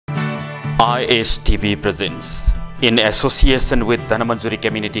ISTB presents, in association with Dhanmanjuri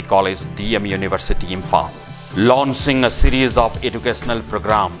Community College, DM University, Imphal, launching a series of educational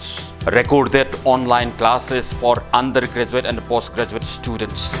programs, recorded online classes for undergraduate and postgraduate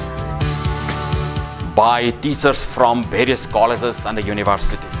students by teachers from various colleges and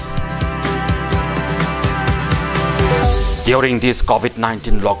universities. During this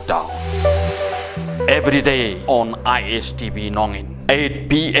COVID-19 lockdown, every day on ISTB Nongin, 8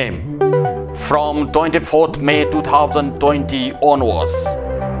 p.m. from 24th May 2020 onwards,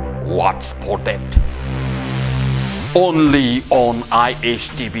 what's spotted? Only on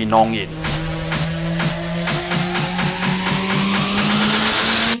ISTB Nongin.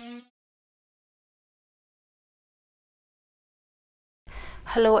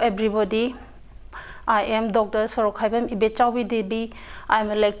 Hello everybody, I am Dr. Sorokhaibam Ibechaobi DB. I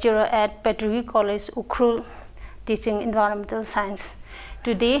am a lecturer at Pettigrew College, Ukhrul, teaching environmental science.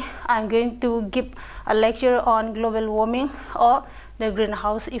 Today I am going to give a lecture on global warming or the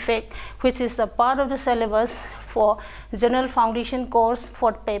greenhouse effect, which is the part of the syllabus for general foundation course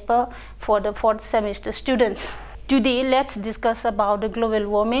for paper for the 4th semester students. Today let's discuss about the global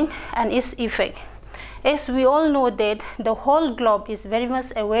warming and its effect. As we all know that the whole globe is very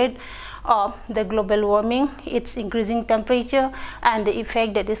much aware of the global warming, its increasing temperature and the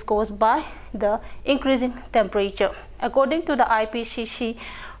effect that is caused by the increasing temperature. According to the IPCC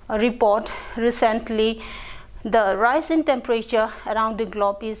report recently, the rise in temperature around the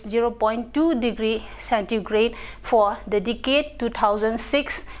globe is 0.2 degrees centigrade for the decade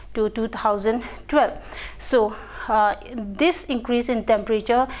 2006 to 2012. So this increase in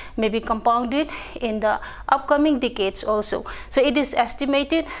temperature may be compounded in the upcoming decades also. So it is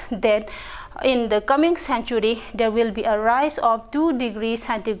estimated that in the coming century there will be a rise of 2 degrees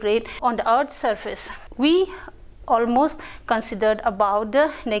centigrade on the Earth's surface. We almost considered about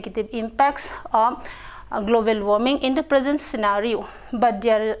the negative impacts of global warming in the present scenario, but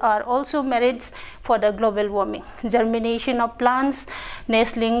there are also merits for the global warming. Germination of plants,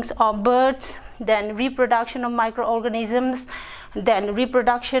 nestlings of birds, then reproduction of microorganisms, then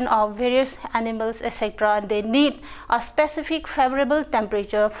reproduction of various animals, etc. They need a specific favorable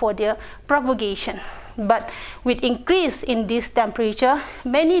temperature for their propagation. But with increase in this temperature,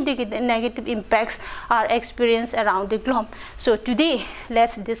 many negative impacts are experienced around the globe. So today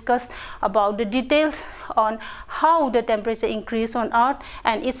let's discuss about the details on how the temperature increase on Earth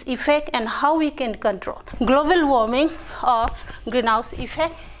and its effect and how we can control. Global warming or greenhouse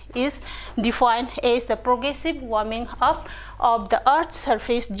effect is defined as the progressive warming up of the Earth's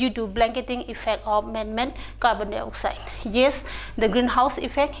surface due to blanketing effect of man-made carbon dioxide. Yes, the greenhouse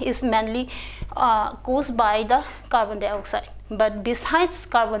effect is mainly caused by the carbon dioxide. But besides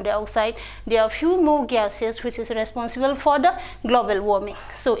carbon dioxide, there are few more gases which is responsible for the global warming.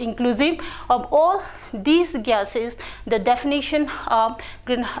 So inclusive of all these gases, the definition of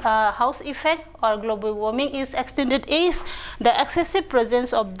greenhouse effect or global warming is extended as the excessive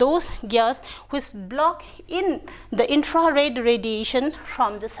presence of those gases which block in the infrared radiation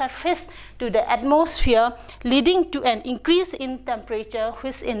from the surface to the atmosphere, leading to an increase in temperature,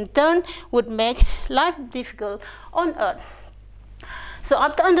 which in turn would make life difficult on Earth. So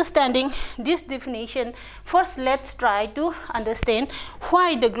after understanding this definition, first let's try to understand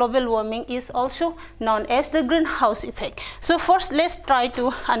why the global warming is also known as the greenhouse effect. So first let's try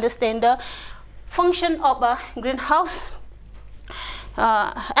to understand the function of a greenhouse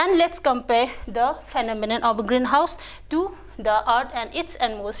and let's compare the phenomenon of a greenhouse to the Earth and its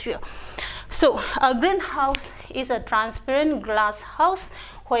atmosphere. So a greenhouse is a transparent glass house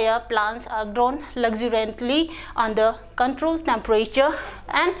where plants are grown luxuriantly under controlled temperature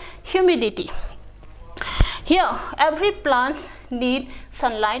and humidity. Here, every plant needs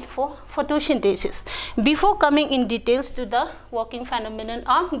sunlight for photosynthesis. Before coming in details to the working phenomenon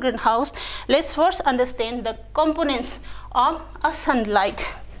of greenhouse, let's first understand the components of a sunlight.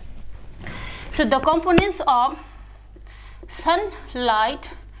 So the components of sunlight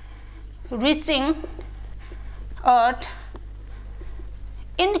reaching Earth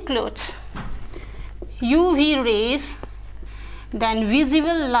includes UV rays, then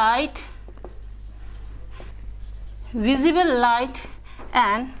visible light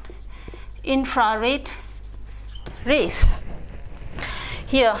and infrared rays.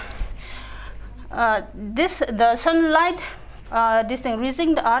 Here the sunlight this thing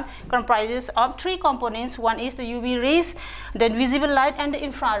reaching the Earth comprises of 3 components. One is the UV rays, then visible light and the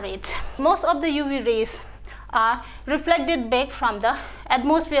infrared. Most of the UV rays are reflected back from the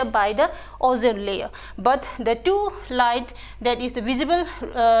atmosphere by the ozone layer, but the two light, that is the visible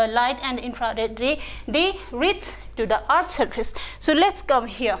light and infrared ray, they reach to the Earth's surface. So let's come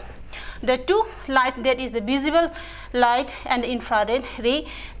here. the two light, that is the visible light and the infrared ray,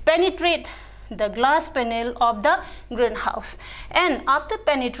 penetrate the glass panel of the greenhouse, and after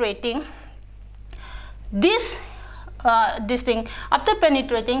penetrating after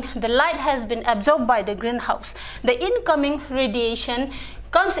penetrating, the light has been absorbed by the greenhouse. The incoming radiation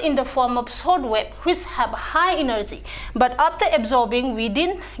comes in the form of short wave which have high energy, but after absorbing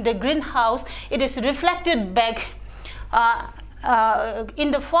within the greenhouse, it is reflected back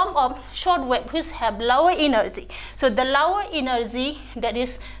in the form of short wave which have lower energy. So the lower energy, that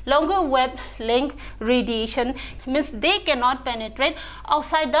is longer wavelength radiation, means they cannot penetrate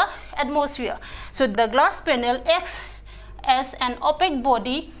outside the atmosphere. So the glass panel acts as an opaque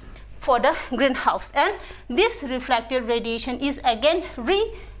body for the greenhouse, and this reflected radiation is again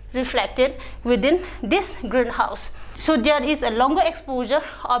reflected within this greenhouse. So there is a longer exposure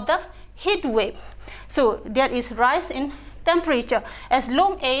of the heat wave. So there is rise in temperature. As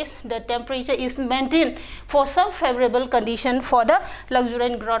long as the temperature is maintained for some favorable condition for the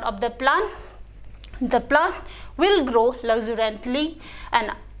luxuriant growth of the plant will grow luxuriantly,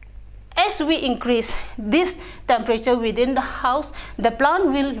 and as we increase this temperature within the house, the plant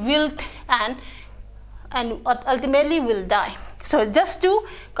will wilt and ultimately will die. So just to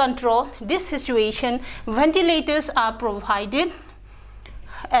control this situation, ventilators are provided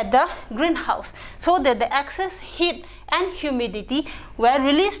at the greenhouse so that the excess heat and humidity were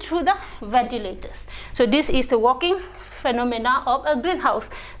released through the ventilators. So this is the working phenomena of a greenhouse.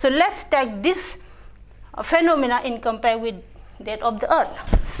 So let's take this phenomena in compare with that of the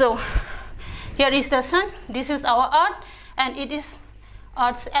earth. So here is the sun, this is our earth, and it is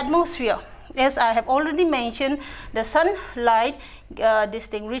earth's atmosphere. As I have already mentioned, the sunlight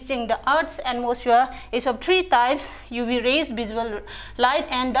reaching the earth's atmosphere is of three types: UV rays, visible light,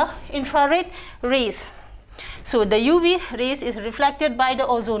 and the infrared rays. So the UV rays is reflected by the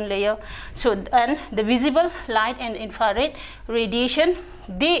ozone layer, and the visible light and infrared radiation,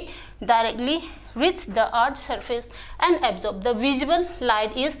 they directly reach the earth's surface and absorb. The visible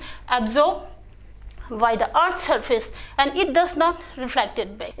light is absorbed by the earth's surface and it does not reflect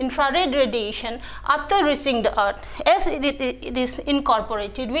it back. Infrared radiation, after reaching the earth, as it is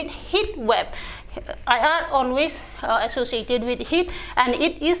incorporated with heat wave. IR always associated with heat, and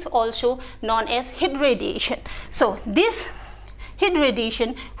it is also known as heat radiation. So this heat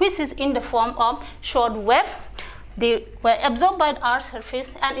radiation, which is in the form of short wave, they were absorbed by the earth's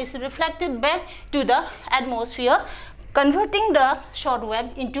surface and is reflected back to the atmosphere, converting the short wave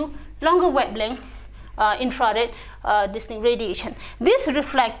into longer wavelength infrared radiation. This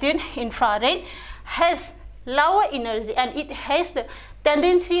reflected infrared has lower energy and it has the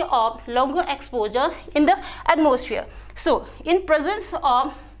tendency of longer exposure in the atmosphere. So in presence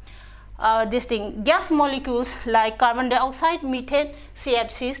of gas molecules like carbon dioxide, methane,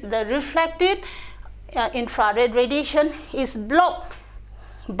 CFCs, the reflected infrared radiation is blocked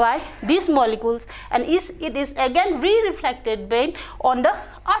by these molecules, and it is again reflected back on the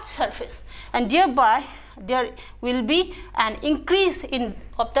earth's surface, and thereby there will be an increase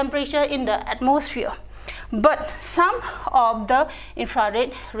of temperature in the atmosphere. But some of the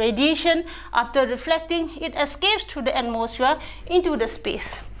infrared radiation, after reflecting, it escapes through the atmosphere into the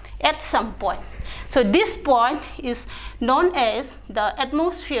space at some point. So this point is known as the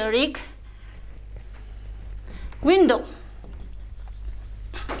atmospheric window.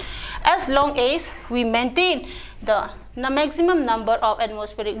 As long as we maintain the maximum number of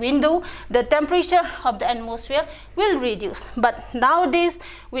atmospheric window, the temperature of the atmosphere will reduce. But nowadays,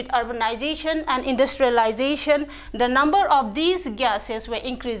 with urbanization and industrialization, the number of these gases will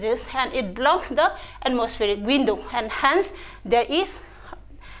increases and it blocks the atmospheric window, and hence there is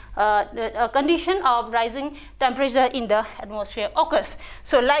a condition of rising temperature in the atmosphere occurs.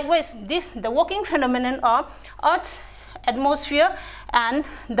 So likewise, the working phenomenon of Earth's atmosphere and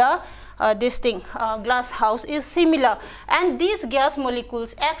the glass house is similar, and these gas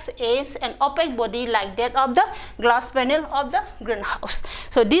molecules act as an opaque body like that of the glass panel of the greenhouse.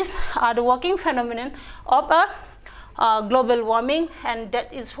 So these are the working phenomenon of a global warming, and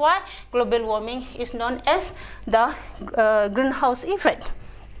that is why global warming is known as the greenhouse effect.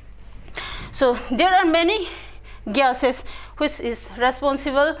 So there are many gases which is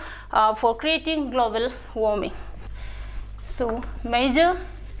responsible for creating global warming. So major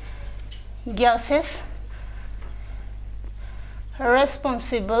gases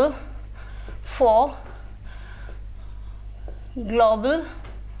responsible for global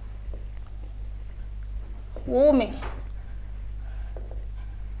warming.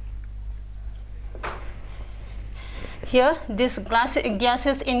 Here these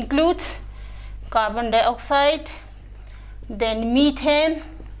gases include carbon dioxide, then methane,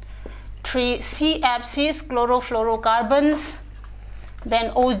 3 CFCs, chlorofluorocarbons,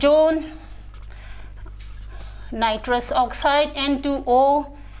 then ozone, nitrous oxide, N2O,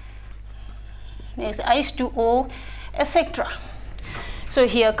 next H2O, etc. So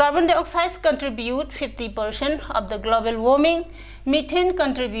here carbon dioxide contribute 50% of the global warming, methane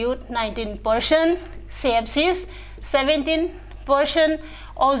contribute 19%, CFCs 17%,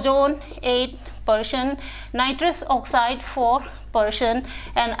 ozone 8%, nitrous oxide 4%,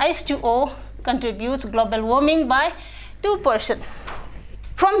 and H2O contributes global warming by 2%.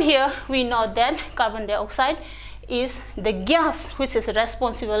 From here we know that carbon dioxide is the gas which is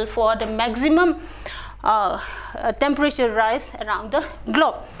responsible for the maximum temperature rise around the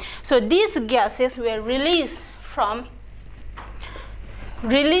globe. So these gases were released from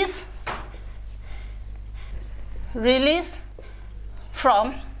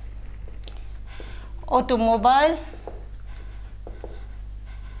automobile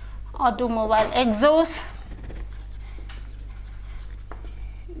exhaust,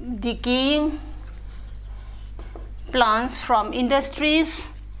 decaying plants from industries,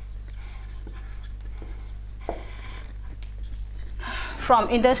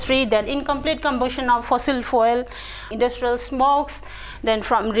 then incomplete combustion of fossil fuel, industrial smokes, then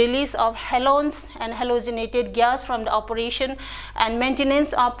from release of halogens and halogenated gas from the operation and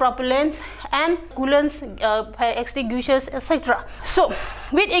maintenance of propellants and coolants, fire extinguishers, etc. So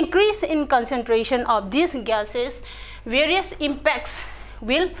with increase in concentration of these gases, various impacts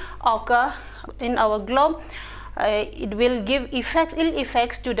will occur in our globe. It will give ill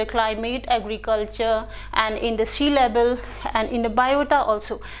effects to the climate, agriculture, and in the sea level and in the biota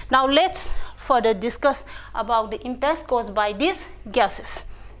also. Now let's further discuss about the impacts caused by these gases.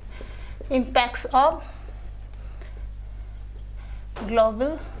 Impacts of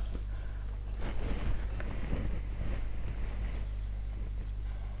global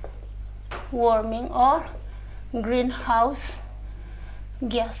warming or greenhouse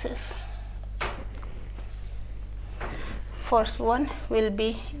gases. First one will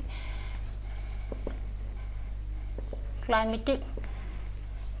be climatic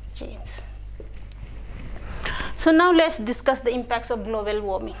change. So now let's discuss the impacts of global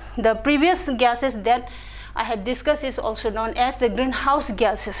warming. The previous gases that I have discussed is also known as the greenhouse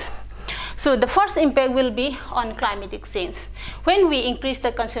gases. So the first impact will be on climatic change. When we increase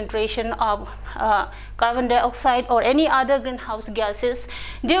the concentration of carbon dioxide or any other greenhouse gases,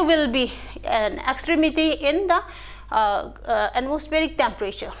 there will be an extremity in the atmospheric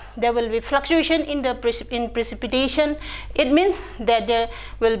temperature. There will be fluctuation in the precipitation. It means that there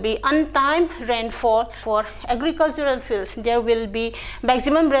will be untimed rainfall for agricultural fields. There will be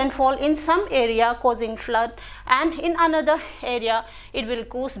maximum rainfall in some area causing flood, and in another area it will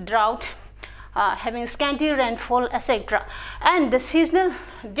cause drought, having scanty rainfall, etc. And the seasonal,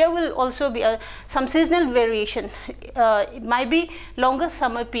 there will also be some seasonal variation. It might be longer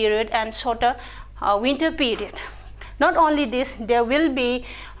summer period and shorter winter period. Not only this, there will be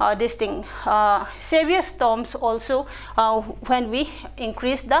severe storms also when we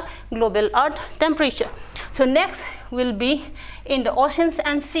increase the global earth temperature. So next will be in the oceans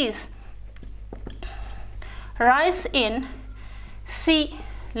and seas. Rise in sea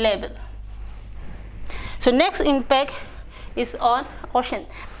level. So next impact is on ocean.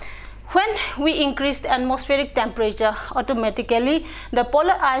 When we increase the atmospheric temperature, automatically the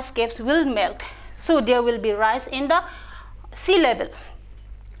polar ice caps will melt. So there will be rise in the sea level.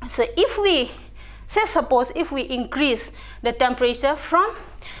 So if we suppose if we increase the temperature from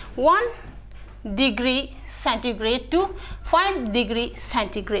 1 degree centigrade to 5 degree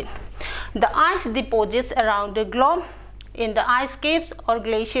centigrade, the ice deposits around the globe in the ice caps or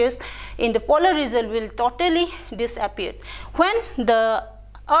glaciers in the polar region will totally disappear. When the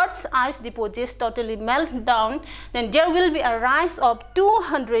Earth's ice deposits totally melt down, then there will be a rise of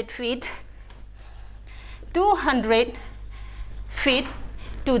 200 feet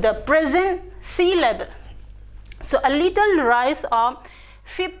to the present sea level. So a little rise of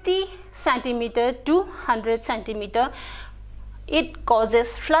 50 centimeter to 100 centimeter, it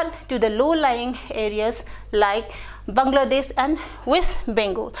causes flood to the low-lying areas like Bangladesh and West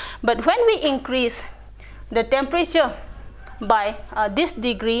Bengal. But when we increase the temperature by this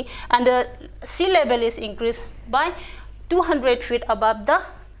degree and the sea level is increased by 200 feet above the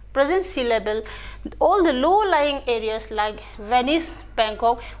present sea level, all the low-lying areas like Venice,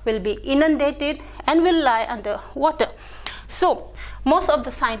 Bangkok will be inundated and will lie under water. So most of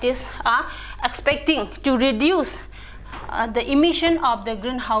the scientists are expecting to reduce the emission of the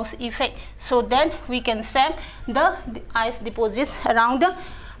greenhouse effect so that we can save the ice deposits around the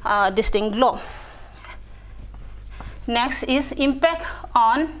distinct globe. Next is impact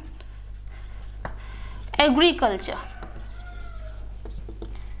on Agriculture.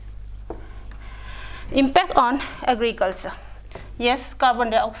 Impact on agriculture. Yes, carbon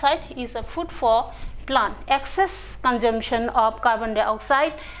dioxide is a food for plant. Excess consumption of carbon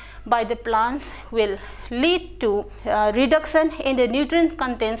dioxide by the plants will lead to reduction in the nutrient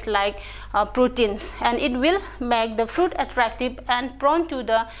contents like proteins, and it will make the fruit attractive and prone to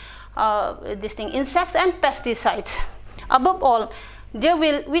the insects and pesticides. Above all, there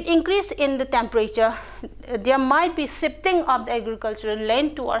will, with increase in the temperature, there might be shifting of the agricultural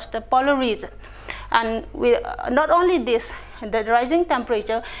land towards the polar region. And not only this, the rising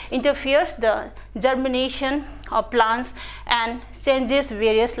temperature interferes the germination of plants and changes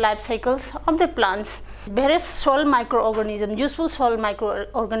various life cycles of the plants. Various soil microorganisms, useful soil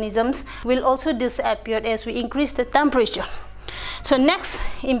microorganisms, will also disappear as we increase the temperature. So next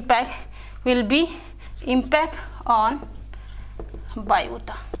impact will be impact on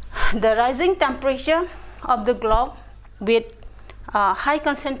biota. The rising temperature of the globe with high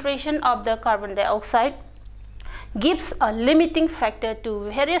concentration of the carbon dioxide gives a limiting factor to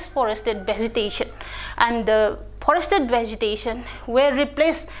various forested vegetation, and the forested vegetation were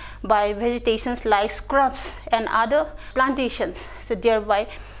replaced by vegetations like scrubs and other plantations, so thereby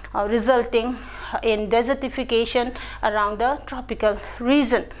resulting in desertification around the tropical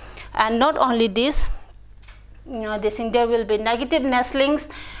region. And not only this, there will be negative nestlings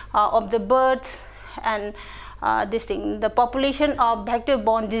of the birds, and the population of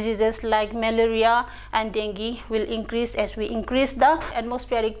vector-borne diseases like malaria and dengue will increase as we increase the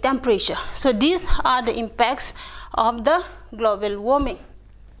atmospheric temperature. So these are the impacts of the global warming.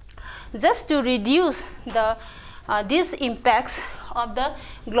 Just to reduce these impacts of the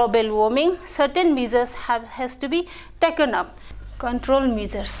global warming, certain measures has to be taken up. Control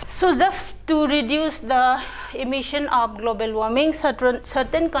measures. So just to reduce the emission of global warming,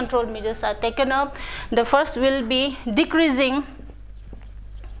 certain control measures are taken up. The first will be decreasing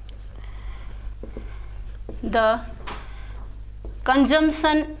the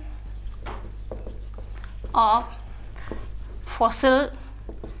consumption of fossil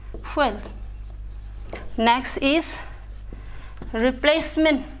fuels. Next is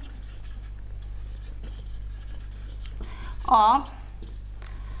replacement of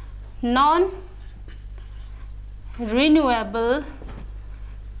non-renewable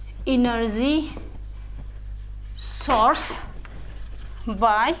energy source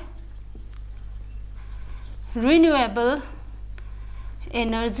by renewable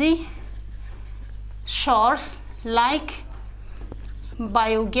energy source like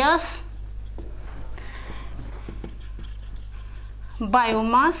biogas,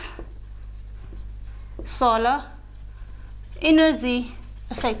 biomass, solar energy,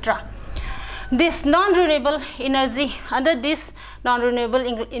 etc. This non-renewable energy, under this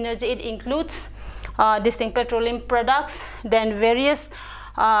non-renewable energy, it includes petroleum products, then various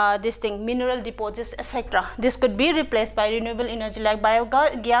mineral deposits, etc. This could be replaced by renewable energy like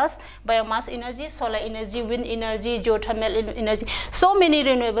biogas, biomass energy, solar energy, wind energy, geothermal energy. So many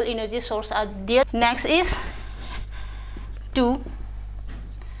renewable energy sources are there. Next is to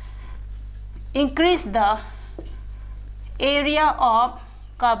increase the area of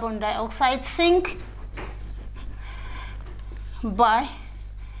carbon dioxide sink by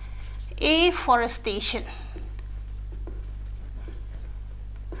afforestation.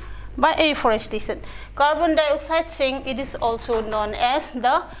 By afforestation, carbon dioxide sink, it is also known as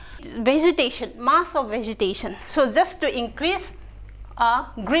the vegetation, mass of vegetation. So just to increase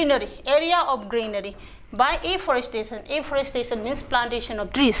greenery, area of greenery by afforestation. Afforestation means plantation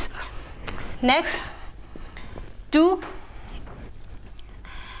of trees. Next, to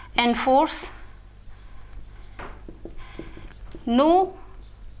enforce no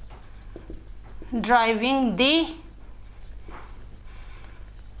driving day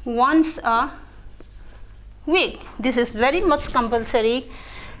once a week. This is very much compulsory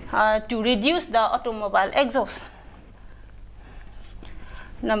to reduce the automobile exhaust.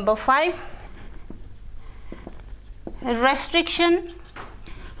 Number 5, restriction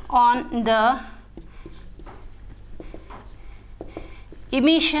on the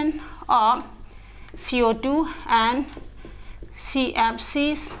emission of CO2 and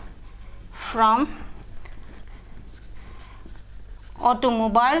CFCs from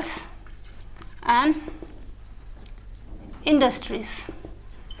automobiles and industries.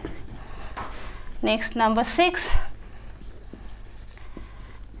 Next, number 6,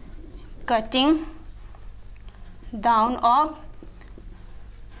 cutting down of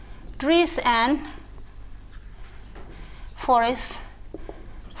trees and forest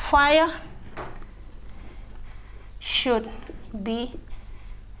fire should be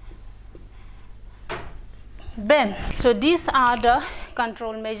bend. So these are the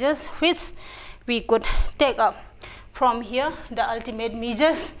control measures which we could take up. From here, the ultimate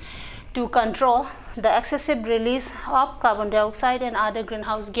measures to control the excessive release of carbon dioxide and other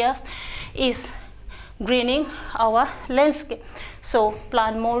greenhouse gas is greening our landscape. So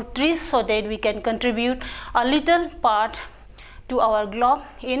plant more trees so that we can contribute a little part to our globe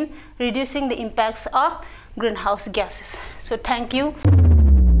in reducing the impacts of greenhouse gases. So thank you.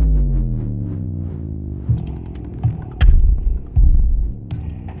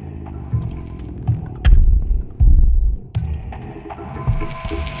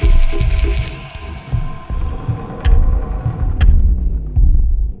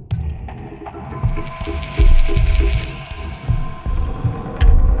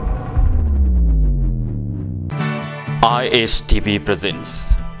 ISTB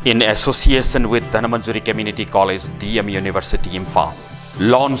presents, in association with Dhanmanjuri Community College, DM University, Imphal,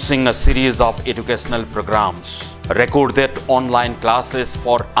 launching a series of educational programs, recorded online classes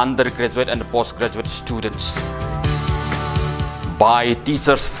for undergraduate and postgraduate students by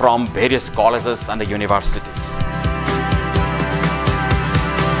teachers from various colleges and universities.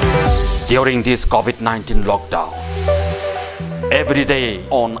 During this COVID-19 lockdown, every day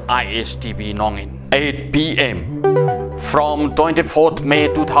on ISTB Nongin, 8 p.m. from 24th May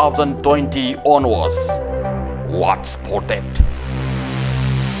 2020 onwards. What's spotted?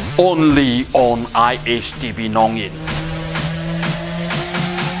 Only on ISTB Nongin.